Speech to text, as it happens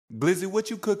Glizzy, what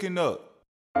you cooking up?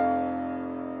 Rockin'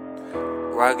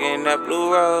 that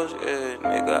blue rose, yeah,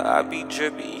 nigga, I be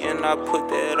drippy and I put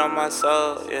that on my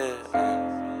soul, yeah.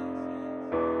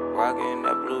 Rockin'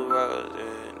 that blue rose,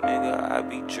 yeah, nigga, I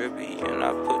be drippy and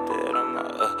I put that on my,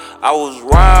 I was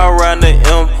riding around the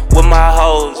M with my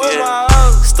hoes, yeah.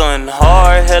 Stunning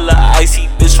hard, hella icy,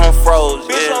 bitch, I'm froze,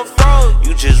 yeah.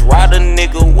 You just ride a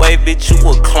nigga way, bitch, you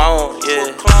a clone,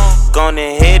 yeah. Gone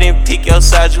ahead and pick your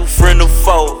side, you friend or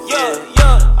foe, yeah.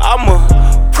 I'ma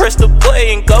press the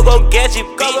button, go gadget,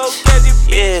 bitch.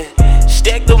 Yeah,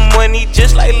 stack the money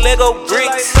just like Lego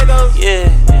bricks. Yeah,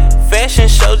 fashion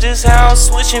show just how I'm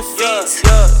switching fits.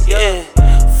 Yeah,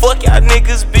 fuck y'all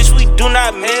niggas, bitch, we do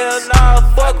not mix.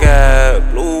 I got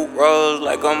blue rose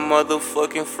like a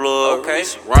motherfucking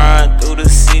florist. Run through the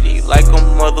city like a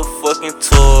motherfucking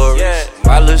tourist.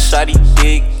 My little shawty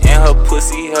big and her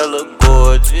pussy hella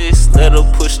gorgeous. Let her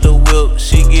push the whip,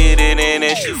 she get it in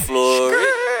and she floor it.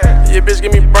 Yeah, bitch,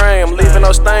 give me brain, I'm leaving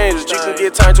no stains. But you can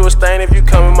get turned to a stain if you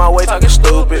coming my way talking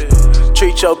stupid.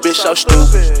 Treat your bitch so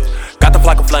stupid. Got the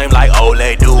flock of flame like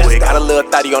Olay, do it. Got a little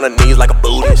thotty on her knees like a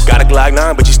Buddhist. Got a Glock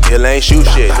 9, but you still ain't shoot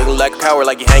shit. Looking like a coward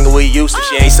like you hanging with you. If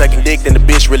she ain't sucking dick, then the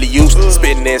bitch really useless.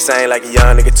 Spitting insane like a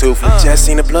young nigga toothless. Just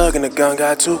seen the plug and the gun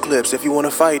got 2 clips. If you wanna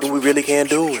fight, then we really can't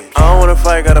do it. I don't wanna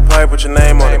fight, got a pipe with your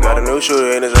name on it. Got a new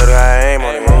shooter in his other eye, aim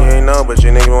on it. Man, you ain't know, but you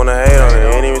niggas wanna hate on it.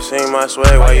 You ain't even seen my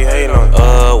swag, why you hating on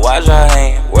it? Why's y'all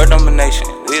hating? Word domination,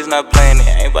 we is not playing it.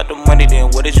 Ain't about the money,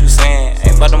 then what is you saying?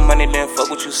 Ain't about the money, then fuck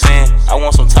what you saying. I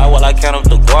want some time while I count up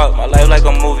the guap. My life like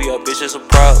a movie, a bitch is a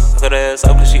prop. Cut her ass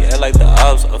up cause she act like the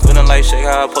ops. I'm feeling like shake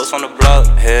how I post on the blog.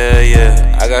 Hell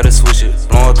yeah, I gotta switch it.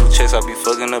 Blowing through checks, I be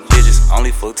fucking up bitches.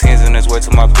 Only fuck 10s and it's worth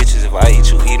to my bitches. If I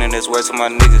eat you eatin', it's worth to my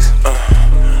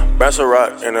niggas. Bounce a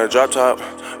rock in a drop top.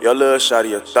 Your little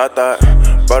shawty a thought.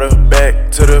 Brought her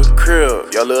back to the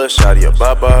crib. Your little shawty a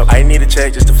bop. I need a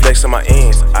check just to flex on my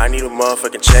ends. I need a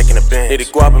motherfucking check in the bank. Need a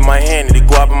guap in my hand, need a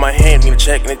guap in my hand. Need a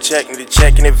check in the check, need a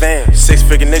check in advance.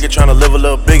 6-figure nigga tryna live a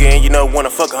little bigger. And you know wanna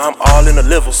fuck her, I'm all in the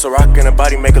liver. So rockin' her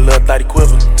body make a little thotty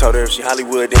quiver. Told her if she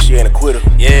Hollywood, then she ain't a quitter.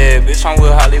 Yeah, bitch, I'm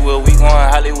with Hollywood. We going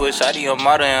Hollywood. Shawty a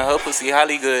model and her pussy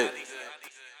Holly good.